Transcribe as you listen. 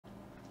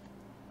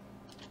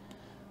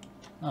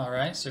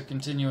Alright, so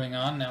continuing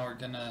on, now we're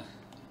going to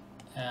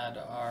add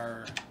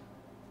our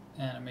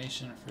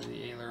animation for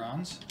the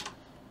ailerons.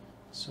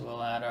 So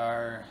we'll add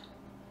our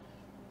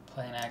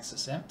plane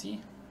axis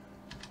empty.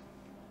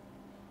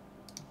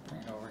 Bring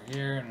it over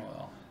here and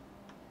we'll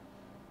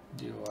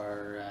do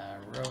our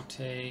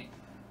rotate.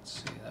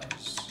 Let's see, that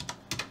was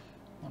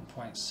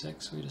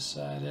 1.6 we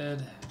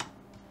decided.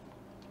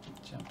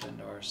 Jump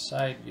into our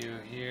side view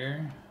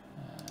here.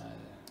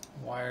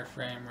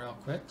 Wireframe real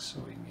quick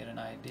so we can get an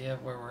idea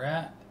of where we're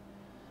at.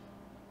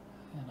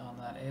 And on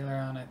that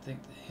aileron, I think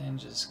the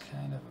hinge is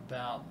kind of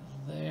about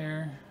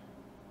there.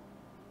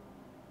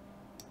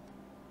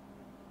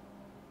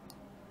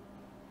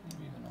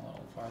 Maybe even a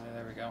little farther.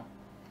 There we go.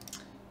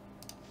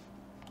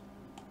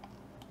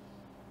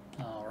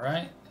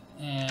 Alright,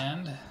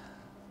 and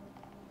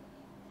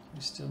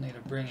we still need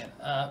to bring it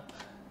up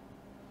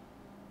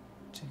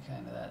to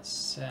kind of that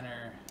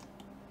center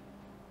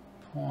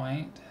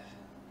point.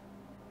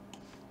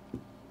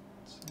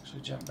 Let's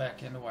actually jump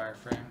back into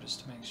wireframe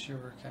just to make sure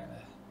we're kind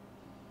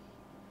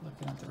of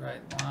looking at the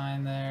right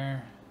line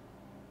there.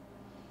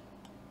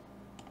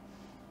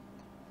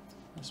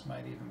 This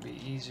might even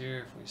be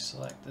easier if we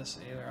select this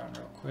aileron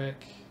real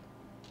quick.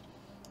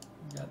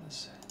 We've got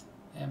this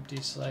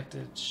empty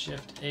selected,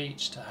 Shift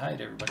H to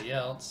hide everybody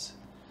else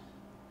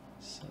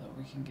so that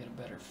we can get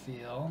a better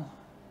feel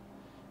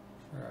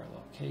for our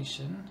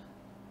location.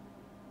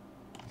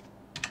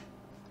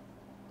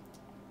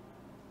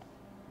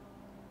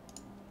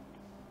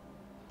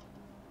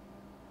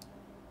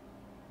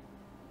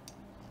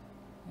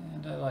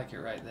 And I like it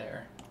right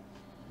there.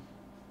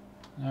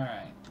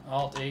 Alright,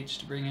 Alt H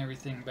to bring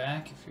everything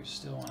back if you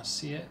still want to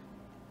see it.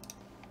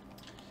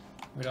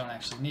 We don't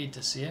actually need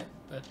to see it,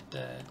 but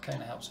it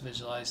kind of helps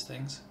visualize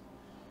things.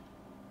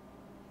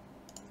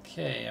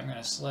 Okay, I'm going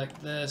to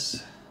select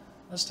this.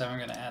 This time I'm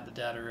going to add the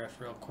data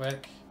ref real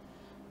quick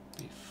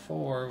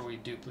before we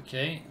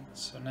duplicate.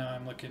 So now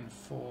I'm looking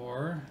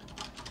for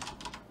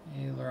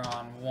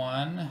aileron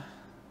 1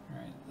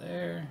 right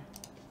there.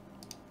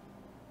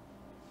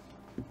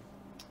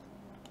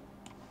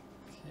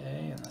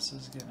 Okay, and this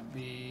is going to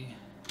be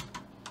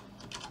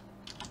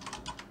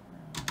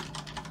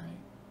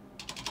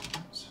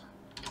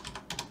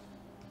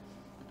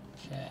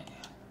okay,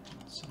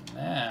 so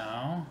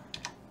now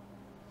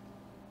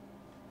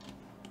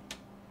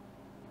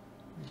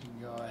we can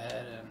go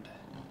ahead and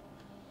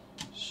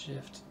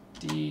Shift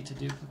D to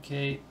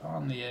duplicate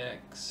on the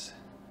X.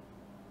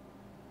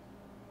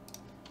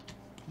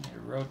 Need to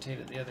rotate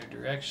it the other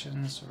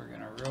direction, so we're going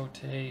to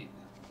rotate.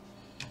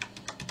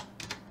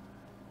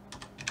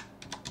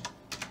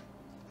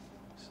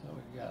 So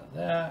we've got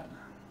that.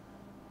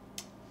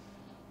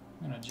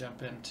 I'm going to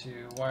jump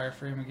into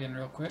wireframe again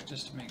real quick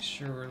just to make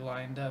sure we're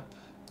lined up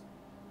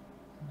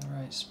in the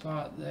right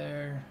spot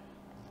there.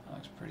 That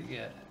looks pretty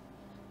good.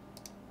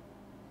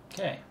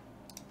 Okay.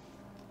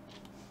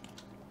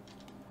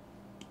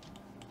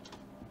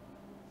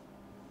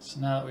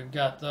 So now that we've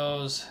got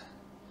those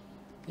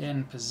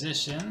in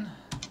position,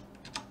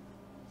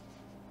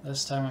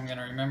 this time I'm going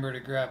to remember to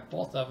grab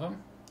both of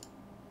them.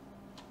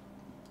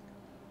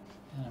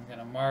 And I'm going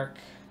to mark.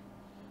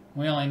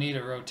 We only need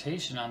a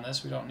rotation on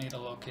this, we don't need a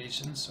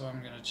location, so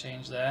I'm going to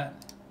change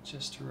that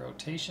just to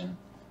rotation.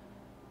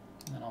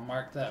 And then I'll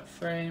mark that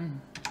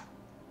frame.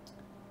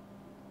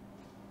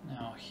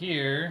 Now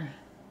here,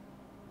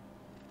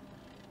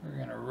 we're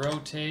going to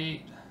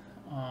rotate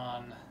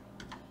on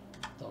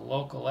the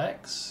local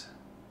X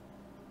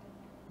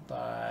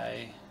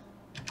by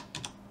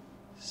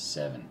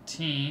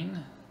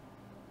 17.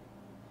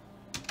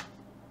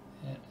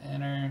 Hit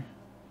enter.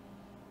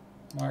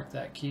 Mark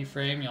that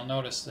keyframe. You'll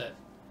notice that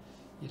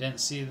you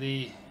didn't see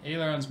the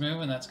ailerons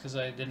move, and that's because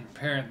I didn't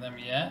parent them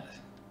yet.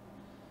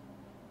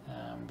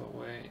 But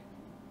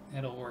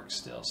it'll work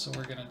still. So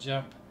we're going to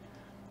jump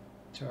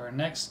to our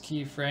next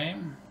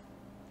keyframe.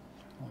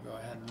 We'll go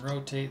ahead and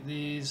rotate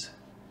these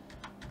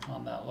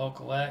on that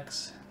local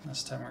X.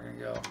 This time we're going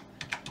to go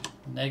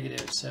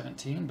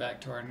 -17 back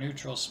to our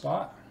neutral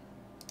spot.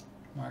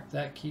 Mark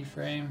that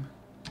keyframe.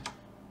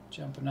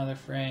 Jump another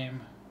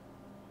frame.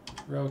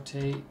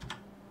 Rotate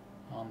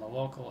on the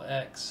local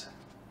X.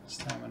 This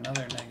time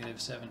another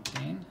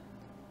 -17.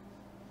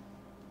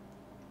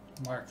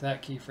 Mark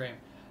that keyframe.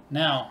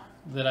 Now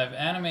that I've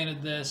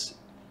animated this,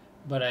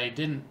 but I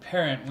didn't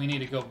parent, we need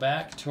to go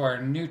back to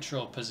our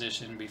neutral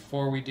position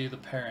before we do the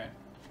parent.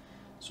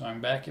 So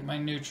I'm back at my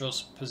neutral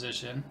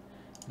position.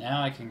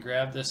 Now I can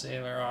grab this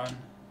aileron,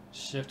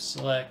 Shift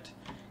Select,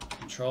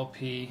 Control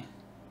P,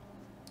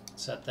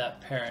 set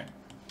that parent.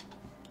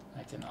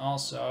 I can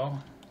also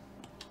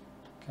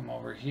come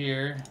over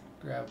here,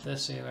 grab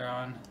this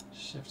aileron,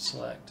 Shift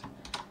Select,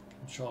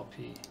 Control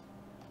P.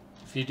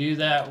 If you do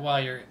that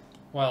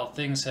while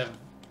things have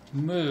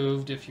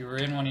moved, if you were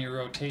in one of your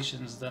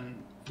rotations,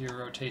 then your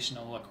rotation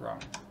will look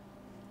wrong.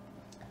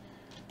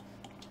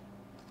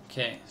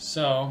 Okay,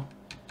 so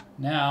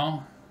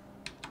now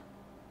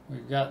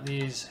we've got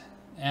these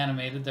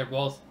animated. They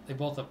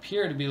both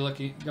appear to be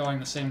going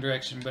the same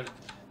direction, but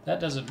that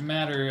doesn't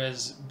matter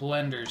as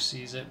Blender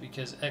sees it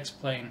because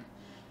X-Plane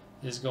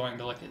is going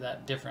to look at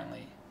that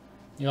differently.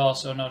 You'll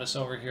also notice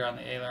over here on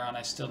the aileron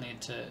I still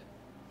need to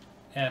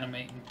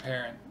animate and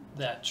parent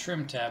that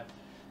trim tab.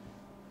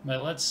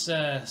 But let's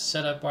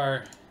set up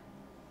our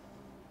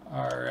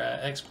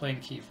X-plane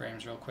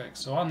keyframes real quick.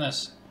 So on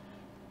this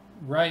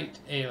right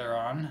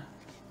aileron,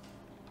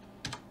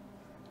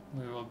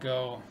 we will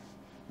go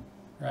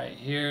right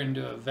here and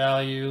do a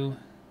value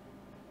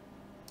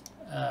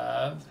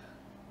of,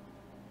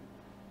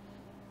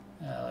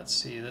 let's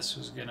see, this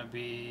was going to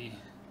be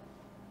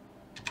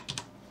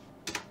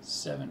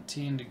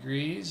 17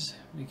 degrees,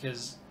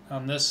 because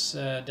on this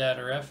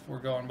data ref we're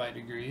going by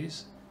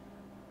degrees,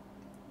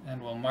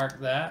 and we'll mark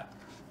that.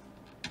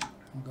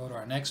 We'll go to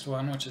our next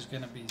one, which is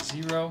going to be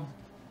 0.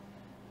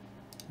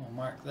 We'll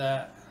mark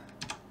that.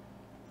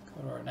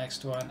 Go to our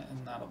next one,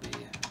 and that'll be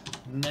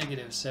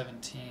negative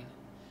 17,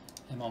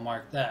 and we'll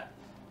mark that.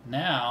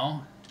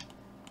 Now,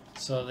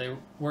 so they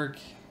work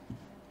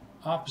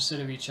opposite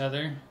of each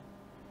other,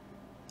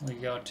 we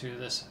go to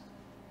this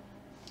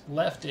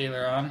left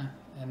aileron,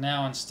 and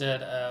now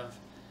instead of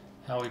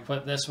how we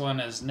put this one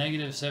as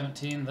negative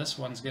 17, this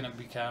one's going to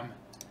become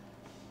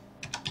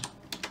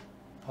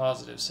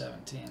positive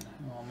 17.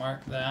 And we'll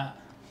mark that.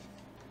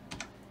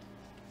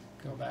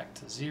 Go back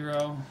to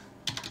 0.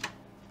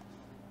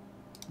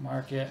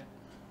 Mark it.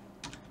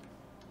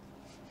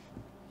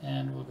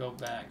 And we'll go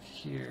back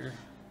here.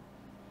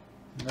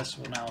 And this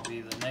will now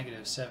be the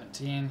negative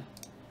 17.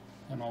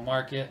 And we'll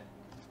mark it.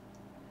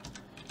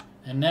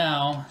 And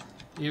now,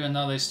 even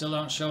though they still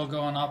don't show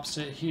going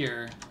opposite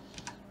here,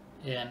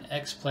 in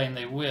X-plane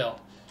they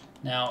will.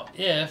 Now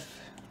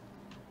if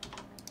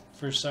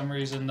for some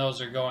reason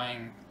those are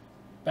going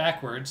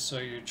backwards, so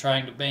you're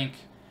trying to bank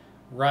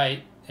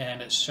right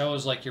and it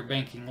shows like you're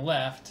banking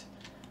left,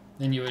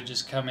 then you would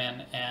just come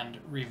in and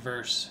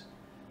reverse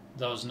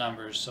those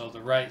numbers. So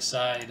the right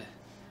side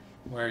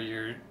where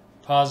you're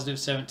positive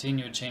 17,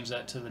 you would change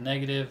that to the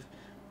negative,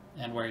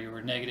 and where you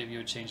were negative you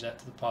would change that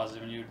to the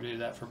positive, and you would do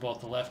that for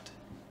both the left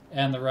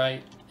and the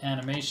right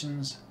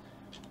animations,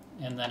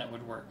 and then it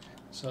would work.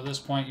 So at this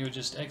point you would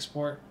just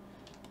export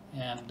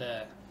and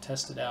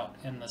test it out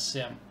in the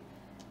sim.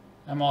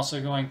 I'm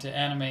also going to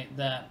animate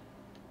that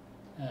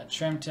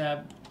trim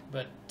tab,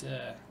 but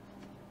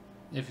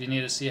if you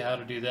need to see how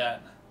to do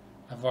that,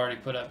 I've already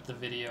put up the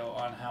video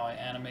on how I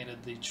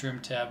animated the trim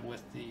tab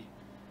with the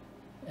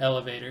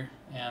elevator,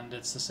 and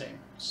it's the same.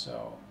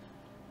 So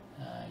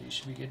you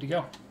should be good to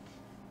go.